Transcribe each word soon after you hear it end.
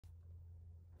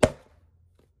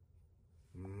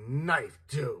Knife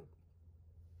dope.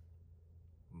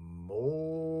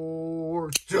 More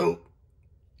dope.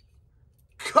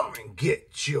 Come and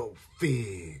get your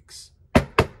fix.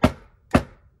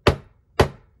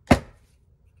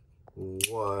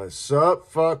 What's up,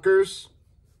 fuckers?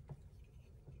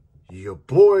 Your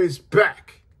boy's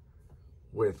back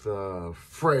with a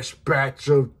fresh batch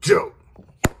of dope.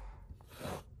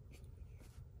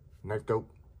 Knife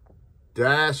dope.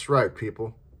 That's right,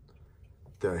 people.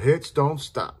 The hits don't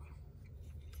stop.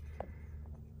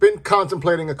 Been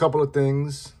contemplating a couple of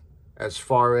things as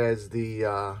far as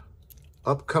the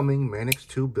upcoming Manix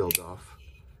 2 build-off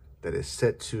that is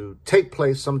set to take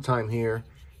place sometime here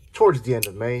towards the end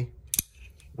of May.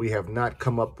 We have not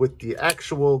come up with the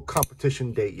actual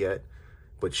competition date yet,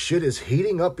 but shit is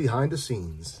heating up behind the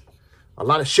scenes. A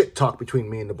lot of shit talk between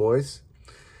me and the boys.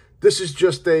 This is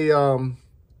just a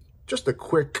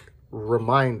quick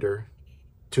reminder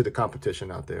to the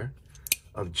competition out there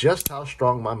of just how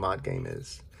strong my mod game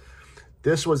is.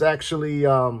 This was actually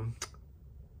OG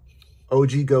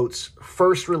Goat's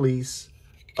first release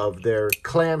of their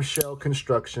clamshell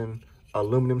construction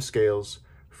aluminum scales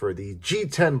for the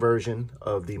G10 version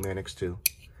of the Manix 2.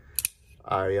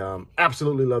 I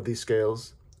absolutely love these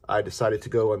scales. I decided to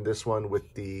go on this one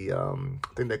with the, I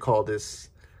think they call this,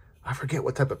 I forget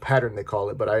what type of pattern they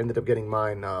call it, but I ended up getting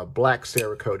mine black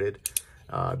Cerakoted.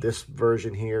 This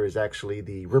version here is actually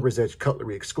the River's Edge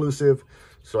Cutlery exclusive.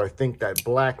 So I think that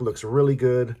black looks really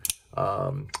good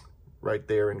right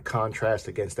there in contrast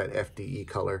against that FDE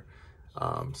color.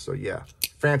 So yeah,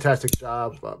 fantastic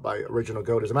job by Original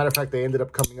Goat. As a matter of fact, they ended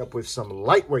up coming up with some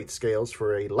lightweight scales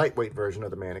for a lightweight version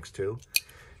of the Manix 2.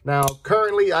 Now,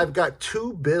 currently, I've got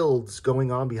 2 builds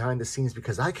going on behind the scenes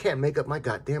because I can't make up my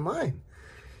goddamn mind.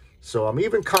 So I'm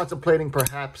even contemplating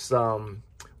perhaps,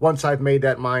 once I've made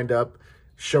that mind up,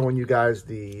 showing you guys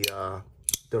the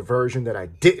version that I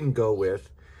didn't go with.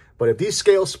 But if these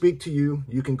scales speak to you,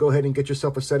 you can go ahead and get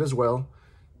yourself a set as well.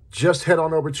 Just head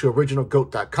on over to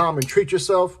originalgoat.com and treat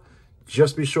yourself.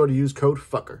 Just be sure to use code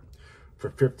FUCKER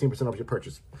for 15% off your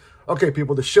purchase. Okay,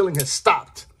 people, the shilling has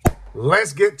stopped.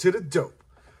 Let's get to the dope.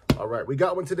 All right, we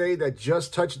got one today that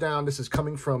just touched down. This is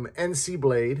coming from NC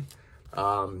Blade.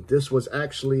 This was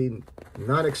actually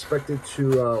not expected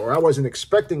to, or I wasn't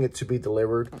expecting it to be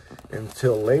delivered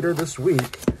until later this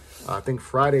week. I think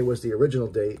Friday was the original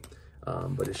date,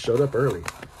 but it showed up early.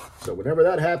 So whenever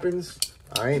that happens,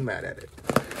 I ain't mad at it.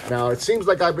 Now, it seems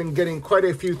like I've been getting quite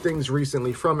a few things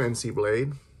recently from NC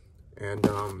Blade. And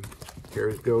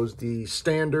here goes the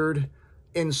standard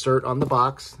insert on the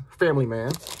box, Family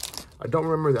Man. I don't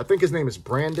remember, I think his name is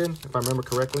Brandon, if I remember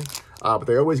correctly. But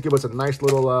they always give us a nice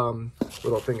little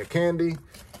thing of candy.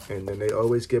 And then they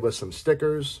always give us some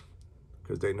stickers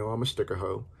because they know I'm a sticker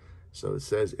hoe. So it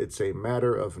says it's a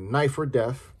matter of knife or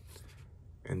death.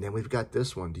 And then we've got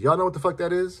this one. Do y'all know what the fuck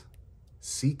that is?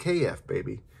 CKF,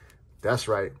 baby. That's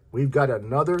right. We've got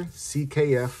another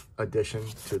CKF addition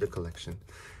to the collection.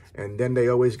 And then they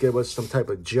always give us some type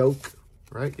of joke,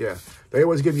 right? Yeah. They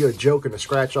always give you a joke and a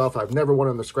scratch off. I've never won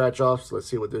on the scratch off. So let's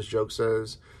see what this joke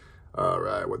says. All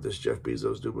right. What does Jeff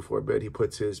Bezos do before bed? He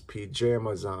puts his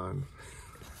pajamas on.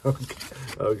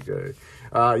 Okay.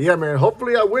 Yeah, man.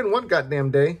 Hopefully I win one goddamn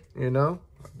day, you know.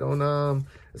 Don't,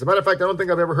 as a matter of fact, I don't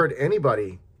think I've ever heard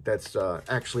anybody that's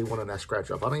actually won on that scratch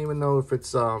off. I don't even know if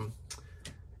it's a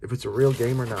real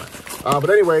game or not. But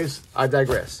anyways, I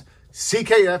digress.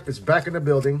 CKF is back in the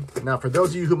building. Now, for those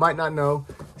of you who might not know,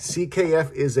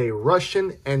 CKF is a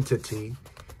Russian entity.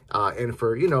 And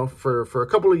for a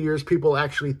couple of years, people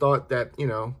actually thought that,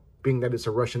 being that it's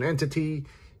a Russian entity,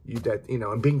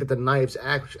 and being that the knives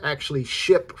actually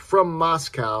ship from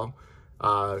Moscow,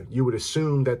 you would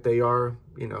assume that they are,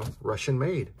 Russian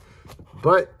made.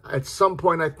 But at some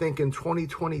point, I think in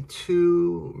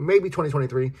 2022, maybe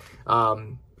 2023,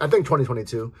 I think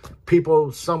 2022,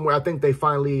 people somewhere, I think they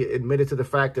finally admitted to the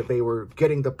fact that they were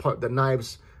getting the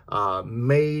knives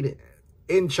made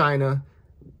in China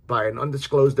by an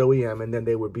undisclosed OEM, and then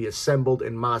they would be assembled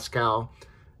in Moscow.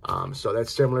 So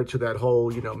that's similar to that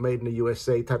whole, made in the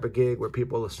USA type of gig where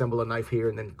people assemble a knife here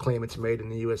and then claim it's made in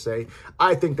the USA.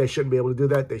 I think they shouldn't be able to do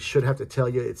that. They should have to tell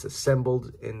you it's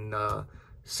assembled in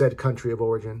said country of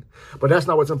origin. But that's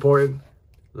not what's important.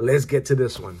 Let's get to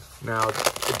this one. Now,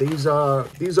 these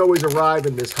always arrive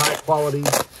in this high quality,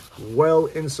 well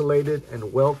insulated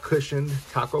and well cushioned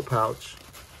taco pouch.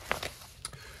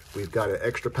 We've got an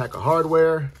extra pack of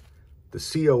hardware, the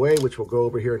COA, which we'll go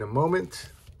over here in a moment.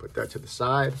 Put that to the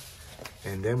side.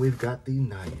 And then we've got the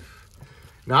knife.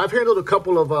 Now, I've handled a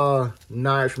couple of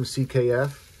knives from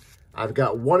CKF. I've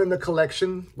got one in the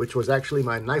collection, which was actually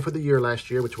my knife of the year last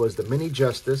year, which was the Mini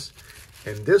Justice.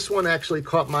 And this one actually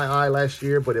caught my eye last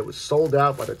year, but it was sold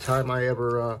out by the time I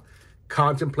ever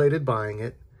contemplated buying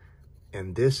it.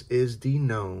 And this is the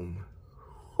Gnome.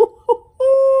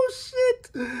 Oh,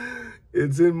 shit.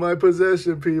 It's in my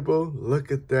possession, people.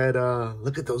 Look at that.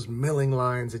 Look at those milling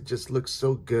lines. It just looks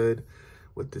so good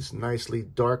with this nicely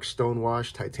dark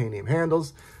stonewash titanium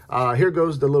handles. Here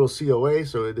goes the little COA.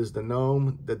 So it is the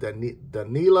Gnome, the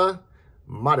Danila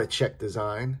Matacek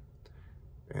design.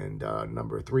 And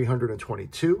number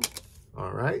 322.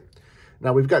 All right.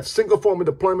 Now we've got single form of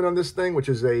deployment on this thing, which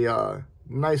is a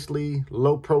nicely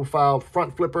low profile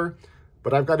front flipper.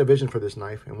 But I've got a vision for this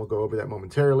knife, and we'll go over that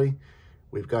momentarily.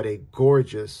 We've got a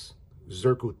gorgeous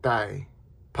Zircuitai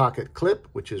pocket clip,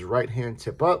 which is right hand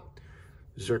tip up.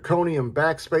 Zirconium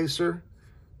backspacer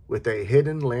with a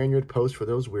hidden lanyard post for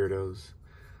those weirdos.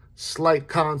 Slight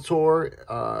contour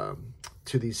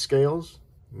to these scales.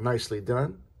 Nicely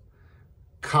done.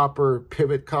 Copper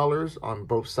pivot collars on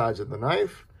both sides of the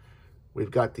knife.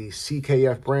 We've got the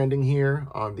CKF branding here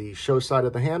on the show side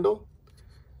of the handle.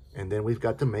 And then we've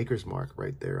got the maker's mark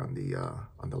right there on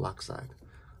the lock side.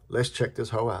 Let's check this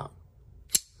hoe out.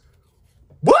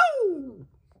 Woo!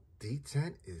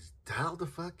 D10 is dialed the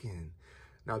fuck in.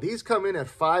 Now, these come in at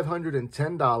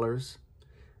 $510.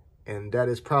 And that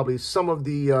is probably some of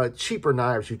the cheaper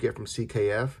knives you get from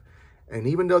CKF. And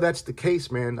even though that's the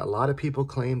case, man, a lot of people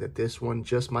claim that this one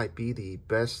just might be the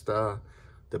best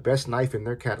knife in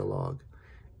their catalog.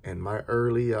 And my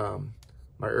early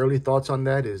thoughts on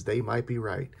that is they might be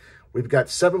right. We've got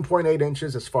 7.8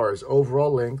 inches as far as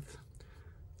overall length.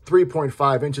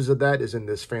 3.5 inches of that is in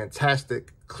this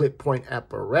fantastic clip point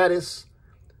apparatus.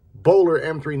 Bowler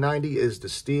M390 is the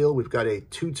steel. We've got a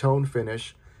two-tone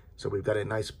finish. So we've got a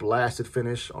nice blasted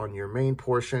finish on your main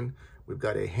portion. We've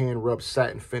got a hand-rubbed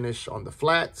satin finish on the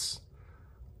flats.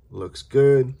 Looks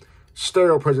good.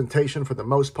 Sterile presentation for the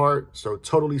most part. So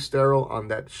totally sterile on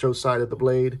that show side of the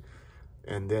blade.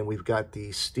 And then we've got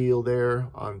the steel there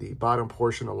on the bottom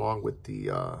portion along with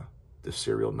the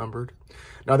serial numbered.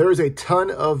 Now, there is a ton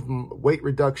of weight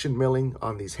reduction milling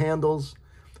on these handles.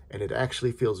 And it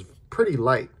actually feels pretty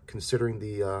light considering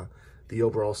the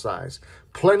overall size.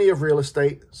 Plenty of real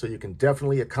estate, so you can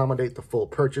definitely accommodate the full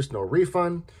purchase, no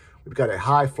refund. We've got a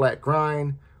high flat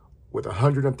grind with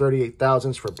 138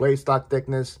 thousandths for blade stock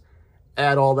thickness.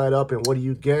 Add all that up, and what do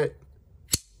you get?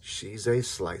 She's a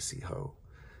slicey hoe.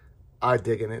 I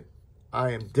digging it.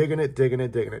 I am digging it, digging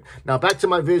it, digging it. Now, back to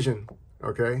my vision,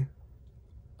 okay?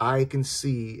 I can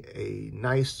see a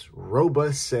nice,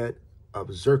 robust set of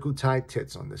Zircuitai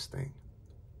tits on this thing.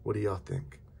 What do y'all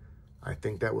think? I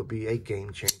think that would be a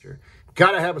game changer.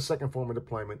 Gotta have a second form of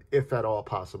deployment, if at all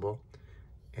possible.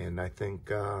 And I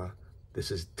think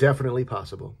this is definitely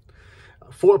possible.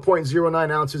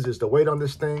 4.09 ounces is the weight on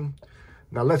this thing.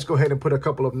 Now let's go ahead and put a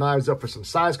couple of knives up for some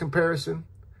size comparison.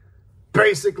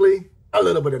 Basically, a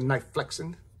little bit of knife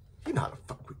flexing. You know how the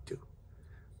fuck we do.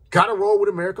 Gotta roll with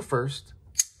America first.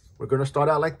 We're gonna start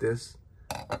out like this.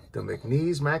 The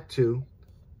McNeese Mac 2,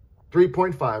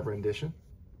 3.5 rendition.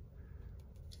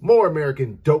 More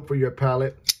American dope for your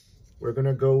palate. We're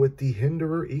gonna go with the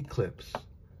Hinderer Eclipse.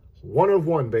 1 of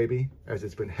 1, baby, as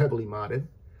it's been heavily modded.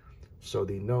 So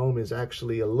the Gnome is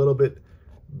actually a little bit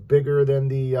bigger than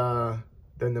the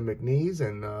McNeese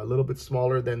and a little bit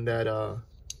smaller than that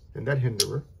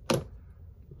Hinderer.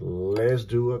 Let's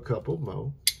do a couple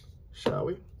more, shall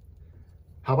we?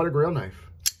 How about a grill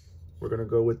knife? We're gonna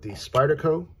go with the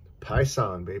Spyderco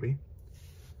Paisan, baby.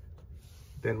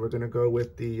 Then we're gonna go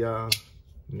with the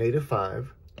Native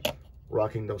 5,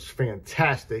 rocking those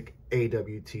fantastic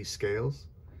AWT scales.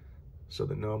 So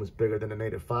the Gnome is bigger than the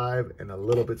Native 5 and a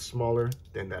little bit smaller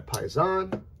than that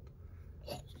Paisan.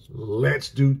 Let's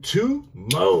do 2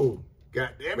 more.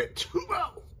 God damn it, 2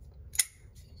 more.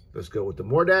 Let's go with the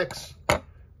Mordax,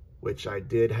 which I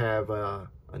did have a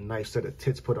nice set of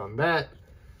tits put on that.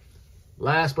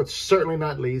 Last but certainly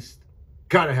not least,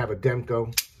 gotta have a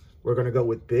Demko. We're gonna go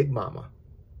with Big Mama,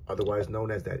 otherwise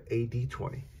known as that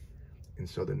AD20. And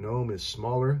so the Gnome is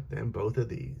smaller than both of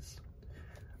these.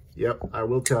 Yep, I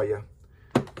will tell you,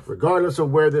 regardless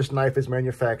of where this knife is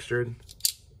manufactured,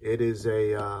 it is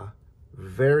a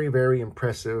very, very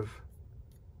impressive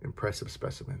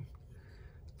specimen.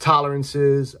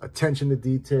 Tolerances, attention to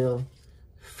detail,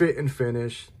 fit and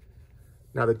finish.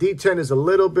 Now the D10 is a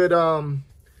little bit,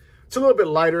 it's a little bit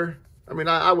lighter. I mean,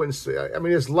 I wouldn't say, I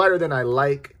mean, it's lighter than I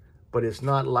like, but it's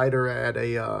not lighter at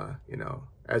a, you know,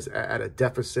 at a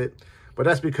deficit. But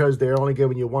that's because they're only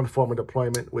giving you one form of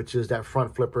deployment, which is that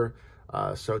front flipper.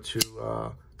 So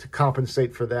to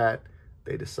compensate for that,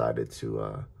 they decided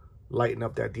to lighten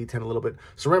up that D10 a little bit.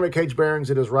 Ceramic cage bearings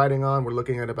it is riding on. We're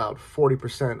looking at about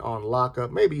 40% on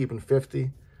lockup, maybe even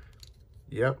 50.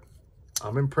 Yep.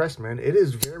 I'm impressed, man. It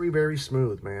is very, very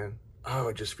smooth, man. Oh,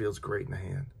 it just feels great in the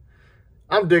hand.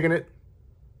 I'm digging it.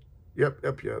 Yep.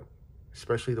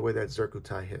 Especially the way that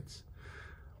Zircuti hits.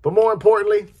 But more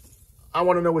importantly, I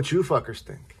want to know what you fuckers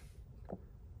think.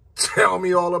 Tell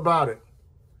me all about it.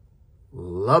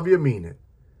 Love you, mean it.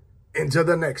 Until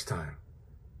the next time.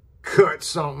 Cut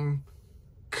something.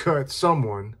 Cut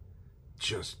someone.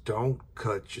 Just don't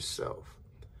cut yourself.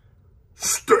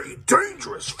 Stay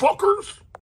dangerous, fuckers.